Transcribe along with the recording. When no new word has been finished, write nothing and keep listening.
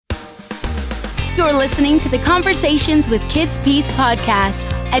You're listening to the Conversations with Kids Peace podcast.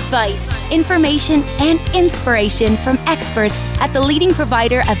 Advice, information, and inspiration from experts at the leading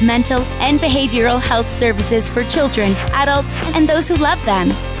provider of mental and behavioral health services for children, adults, and those who love them.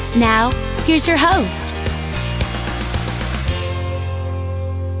 Now, here's your host.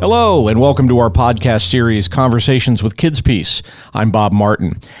 Hello, and welcome to our podcast series, Conversations with Kids Peace. I'm Bob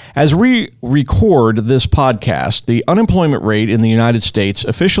Martin. As we record this podcast, the unemployment rate in the United States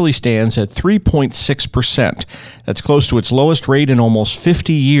officially stands at 3.6%. That's close to its lowest rate in almost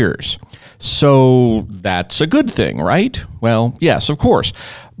 50 years. So that's a good thing, right? Well, yes, of course.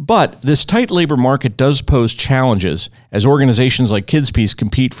 But this tight labor market does pose challenges as organizations like Kids Peace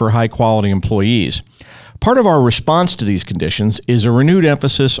compete for high-quality employees. Part of our response to these conditions is a renewed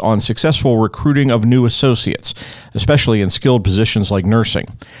emphasis on successful recruiting of new associates, especially in skilled positions like nursing.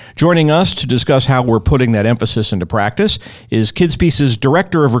 Joining us to discuss how we're putting that emphasis into practice is Kids Peace's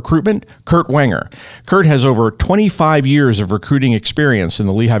Director of Recruitment, Kurt Wenger. Kurt has over 25 years of recruiting experience in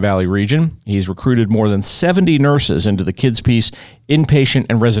the Lehigh Valley region. He's recruited more than 70 nurses into the Kids Peace inpatient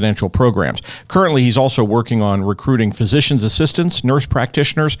and residential programs. Currently, he's also working on recruiting physician's assistants, nurse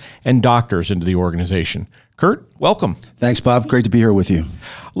practitioners, and doctors into the organization. Kurt, welcome. Thanks, Bob. Great to be here with you.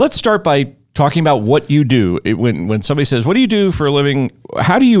 Let's start by talking about what you do. When somebody says, what do you do for a living?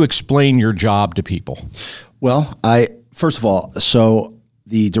 How do you explain your job to people? Well, first of all, so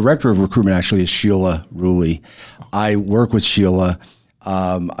the director of recruitment actually is Sheila Ruley. I work with Sheila.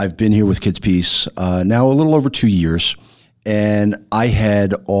 I've been here with Kids Peace now a little over 2 years, and I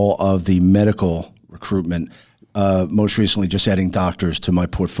had all of the medical recruitment. Most recently, just adding doctors to my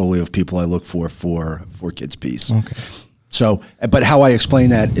portfolio of people I look for Kids Peace. Okay. So, but how I explain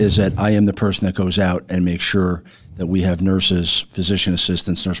that is that I am the person that goes out and makes sure that we have nurses, physician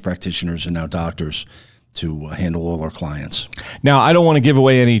assistants, nurse practitioners, and now doctors to handle all our clients. Now, I don't want to give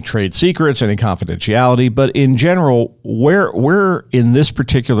away any trade secrets, any confidentiality, but in general, where in this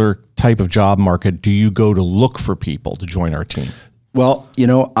particular type of job market do you go to look for people to join our team? Well, you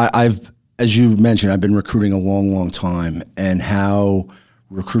know, as you mentioned, I've been recruiting a long, long time, and how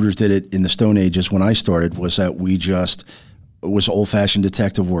recruiters did it in the Stone Ages when I started was that it was old-fashioned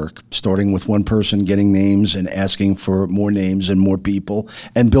detective work, starting with one person, getting names and asking for more names and more people,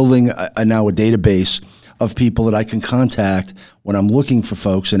 and building now a database of people that I can contact when I'm looking for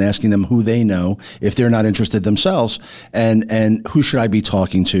folks and asking them who they know if they're not interested themselves, and who should I be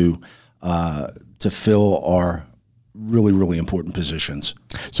talking to fill our really, really important positions.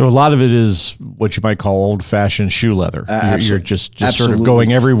 So a lot of it is what you might call old-fashioned shoe leather. You're just sort of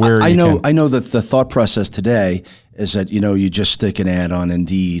going everywhere. I know that the thought process today is that, you know, you just stick an ad on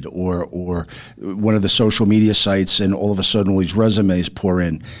Indeed or one of the social media sites, and all of a sudden all these resumes pour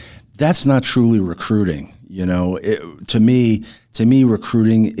in. That's not truly recruiting. You know, to me,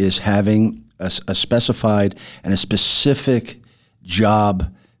 recruiting is having a specified and a specific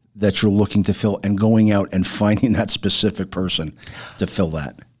job that you're looking to fill, and going out and finding that specific person to fill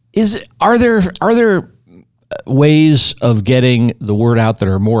that. Are there ways of getting the word out that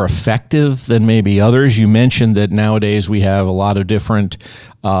are more effective than maybe others? You mentioned that nowadays we have a lot of different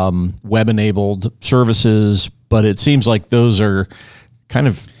web-enabled services, but it seems like those are kind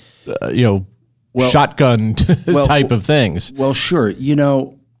of shotgun type of things. Well, sure. You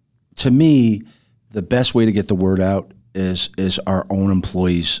know, to me, the best way to get the word out is our own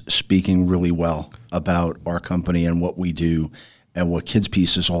employees speaking really well about our company and what we do and what Kids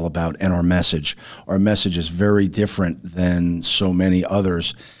Peace is all about, and our message. Our message is very different than so many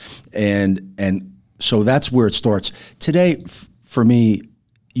others, and so that's where it starts. Today, for me,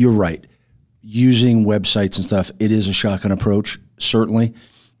 you're right. Using websites and stuff, it is a shotgun approach, certainly.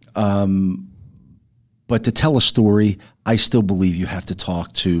 But to tell a story, I still believe you have to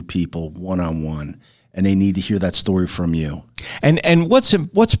talk to people one-on-one, and they need to hear that story from you. And what's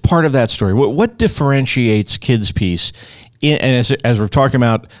part of that story? What differentiates Kids Peace? And as we're talking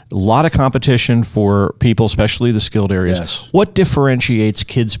about, a lot of competition for people, especially the skilled areas. Yes. What differentiates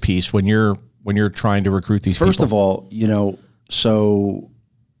Kids Peace when you're trying to recruit these people? First of all, you know, so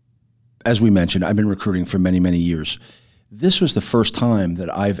as we mentioned, I've been recruiting for many, many years. This was the first time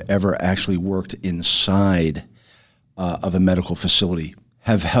that I've ever actually worked inside of a medical facility.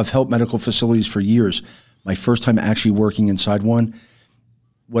 Have helped medical facilities for years. My first time actually working inside one.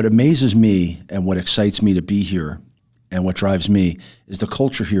 What amazes me and what excites me to be here and what drives me is the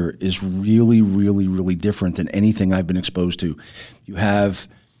culture here is really, really, really different than anything I've been exposed to. You have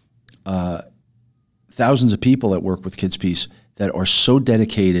thousands of people that work with Kids Peace that are so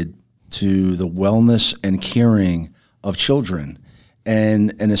dedicated to the wellness and caring of children,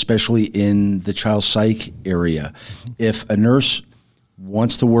 and especially in the child psych area. If a nurse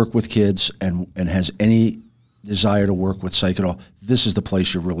wants to work with kids and has any desire to work with psych at all, this is the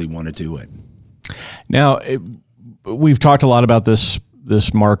place you really want to do it. Now, we've talked a lot about this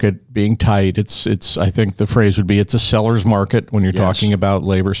market being tight. It's I think the phrase would be it's a seller's market when you're talking about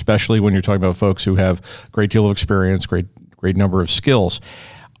labor, especially when you're talking about folks who have a great deal of experience, great number of skills.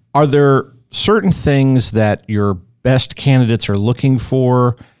 Are there certain things that your best candidates are looking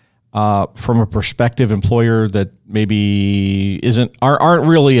for from a prospective employer that maybe aren't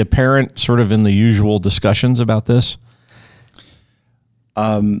really apparent sort of in the usual discussions about this?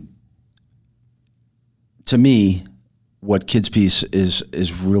 To me, what Kids Peace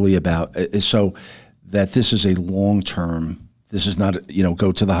is really about is so that this is a long-term, this is not,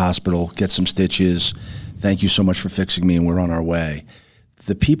 go to the hospital, get some stitches, thank you so much for fixing me, and we're on our way.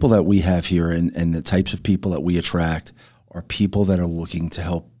 The people that we have here and the types of people that we attract are people that are looking to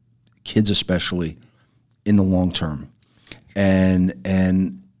help kids, especially in the long term.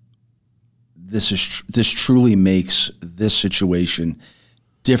 And this truly makes this situation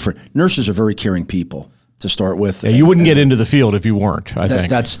different. Nurses are very caring people to start with. Yeah, you wouldn't get into the field if you weren't, I think.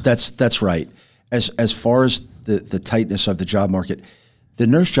 That's right. As far as the tightness of the job market, the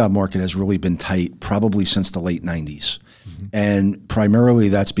nurse job market has really been tight probably since the late 90s. Mm-hmm. And primarily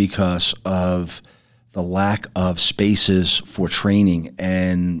that's because of the lack of spaces for training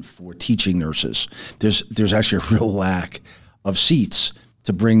and for teaching nurses. There's actually a real lack of seats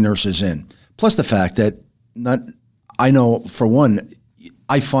to bring nurses in. Plus the fact that I know, for one,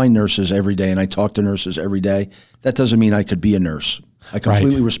 I find nurses every day and I talk to nurses every day. That doesn't mean I could be a nurse. I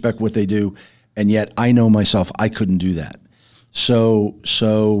completely respect what they do, and yet I know myself I couldn't do that. So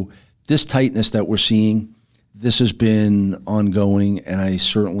this tightness that we're seeing, this has been ongoing, and I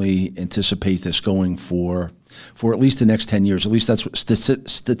certainly anticipate this going for at least the next 10 years. At least that's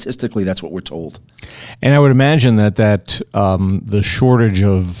statistically that's what we're told. And I would imagine that the shortage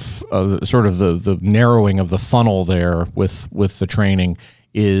of sort of the narrowing of the funnel there with the training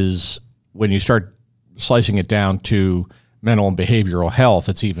is when you start slicing it down to mental and behavioral health,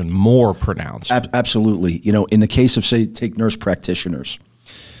 it's even more pronounced. Absolutely. In the case of, say, take nurse practitioners,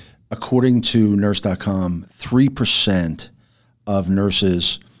 according to nurse.com, 3% of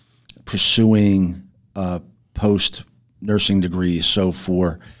nurses pursuing post-nursing degrees, so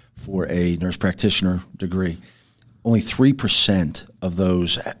for a nurse practitioner degree, only 3% of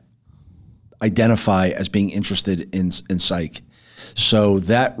those identify as being interested in psych. So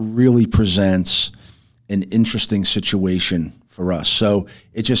that really presents an interesting situation for us. So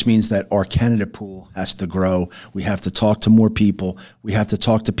it just means that our candidate pool has to grow. We have to talk to more people. We have to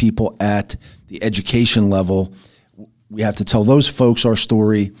talk to people at the education level. We have to tell those folks our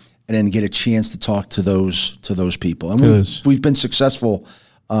story and then get a chance to talk to those people. And we've been successful,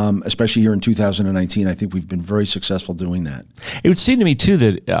 especially here in 2019. I think we've been very successful doing that. It would seem to me, too,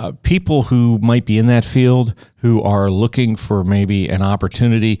 that people who might be in that field who are looking for maybe an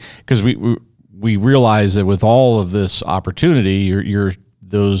opportunity, because we realize that with all of this opportunity,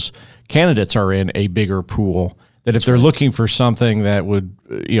 those candidates are in a bigger pool, that if they're looking for something that would,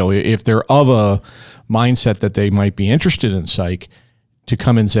 if they're of a mindset that they might be interested in psych, to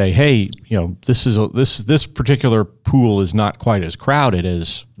come and say, hey, this particular pool is not quite as crowded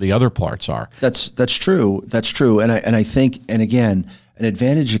as the other parts are. That's true. That's true. And I think, and again, an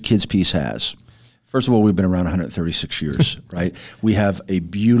advantage that Kids Peace has, first of all, we've been around 136 years, right? We have a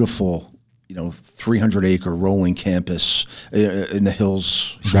beautiful 300-acre rolling campus in the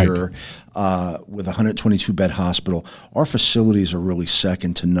hills here, with a 122-bed hospital. Our facilities are really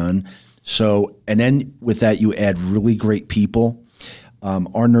second to none. So, and then with that, you add really great people.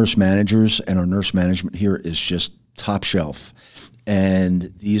 Our nurse managers and our nurse management here is just top shelf.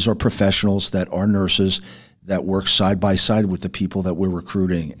 And these are professionals that are nurses that work side by side with the people that we're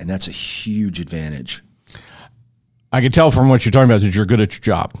recruiting, and that's a huge advantage. I can tell from what you're talking about that you're good at your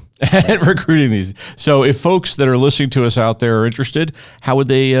job at recruiting these. So if folks that are listening to us out there are interested, how would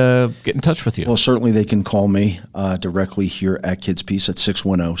they get in touch with you? Well, certainly they can call me directly here at Kids Peace at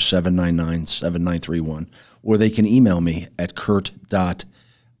 610-799-7931, or they can email me at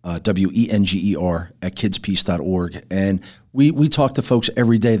kurt.wenger@kidspeace.org. And we talk to folks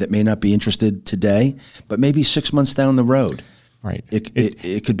every day that may not be interested today, but maybe 6 months down the road. Right.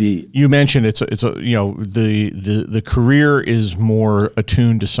 It could be. You mentioned the career is more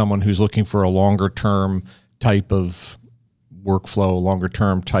attuned to someone who's looking for a longer term type of workflow, a longer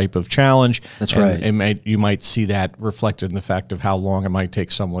term type of challenge. That's right. And you might see that reflected in the fact of how long it might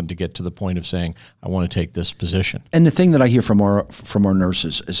take someone to get to the point of saying, I want to take this position. And the thing that I hear from our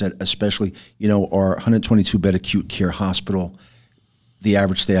nurses is that, especially, our 122-bed acute care hospital, the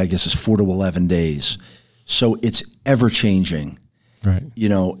average stay, I guess, is 4 to 11 days. So it's ever changing. Right. You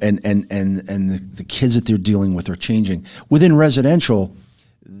know, and the kids that they're dealing with are changing. Within residential,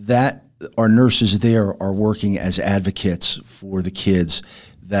 that our nurses there are working as advocates for the kids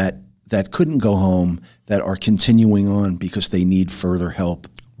that couldn't go home, that are continuing on because they need further help.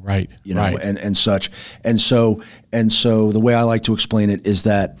 Right. You know, right. and such. And so the way I like to explain it is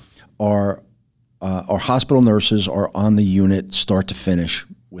that our hospital nurses are on the unit start to finish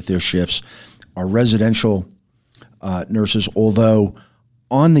with their shifts. Our residential nurses, although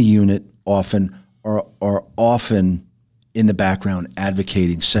on the unit often, are often in the background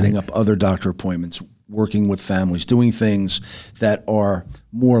advocating, setting up other doctor appointments, working with families, doing things that are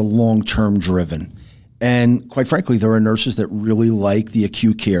more long-term driven. And quite frankly, there are nurses that really like the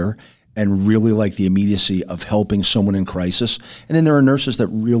acute care and really like the immediacy of helping someone in crisis. And then there are nurses that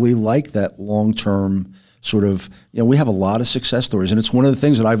really like that long-term sort of, you know, we have a lot of success stories. And it's one of the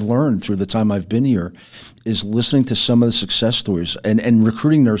things that I've learned through the time I've been here is listening to some of the success stories and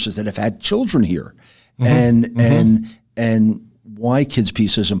recruiting nurses that have had children here and why Kids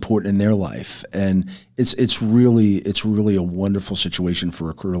Peace is important in their life. And it's really a wonderful situation for a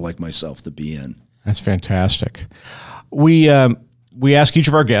recruiter like myself to be in. That's fantastic. We ask each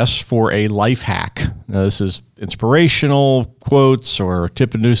of our guests for a life hack. Now, this is inspirational quotes or a tip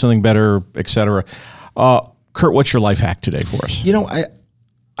to do something better, etc. Kurt, what's your life hack today for us? You know,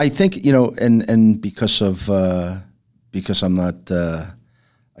 I think, you know, and because I'm not a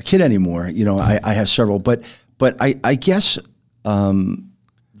kid anymore, you know, I have several, but I guess the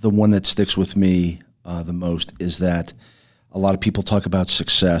one that sticks with me the most is that a lot of people talk about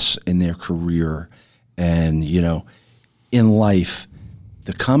success in their career, and, you know, in life,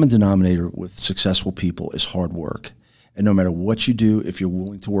 the common denominator with successful people is hard work. And no matter what you do, if you're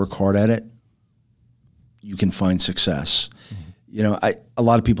willing to work hard at it, you can find success. Mm-hmm. You know, a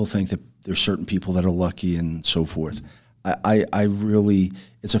lot of people think that there's certain people that are lucky and so forth. I really,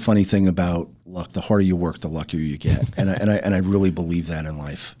 it's a funny thing about luck. The harder you work, the luckier you get, and I really believe that in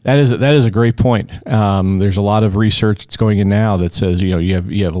life. That is a great point. There's a lot of research that's going in now that says, you know,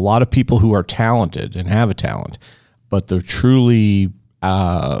 you have a lot of people who are talented and have a talent, but they're truly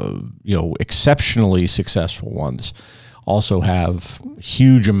exceptionally successful ones also have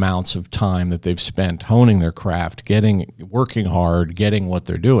huge amounts of time that they've spent honing their craft, working hard, getting what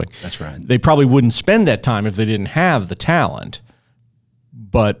they're doing. That's right. They probably wouldn't spend that time if they didn't have the talent,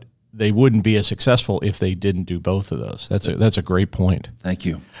 but they wouldn't be as successful if they didn't do both of those. That's a great point. Thank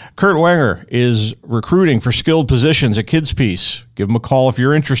you. Kurt Wenger is recruiting for skilled positions at Kids Peace. Give him a call if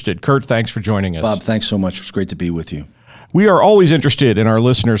you're interested. Kurt, thanks for joining us. Bob, thanks so much. It's great to be with you. We are always interested in our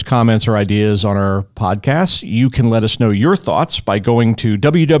listeners' comments or ideas on our podcasts. You can let us know your thoughts by going to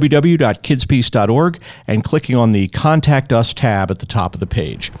www.kidspeace.org and clicking on the Contact Us tab at the top of the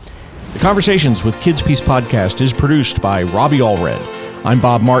page. The Conversations with Kids Peace podcast is produced by Robbie Allred. I'm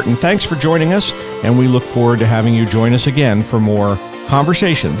Bob Martin. Thanks for joining us, and we look forward to having you join us again for more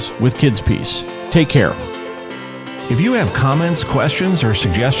Conversations with Kids Peace. Take care. If you have comments, questions, or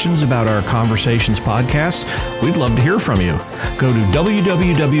suggestions about our Conversations podcasts, we'd love to hear from you. Go to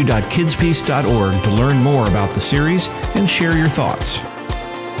www.kidspeace.org to learn more about the series and share your thoughts.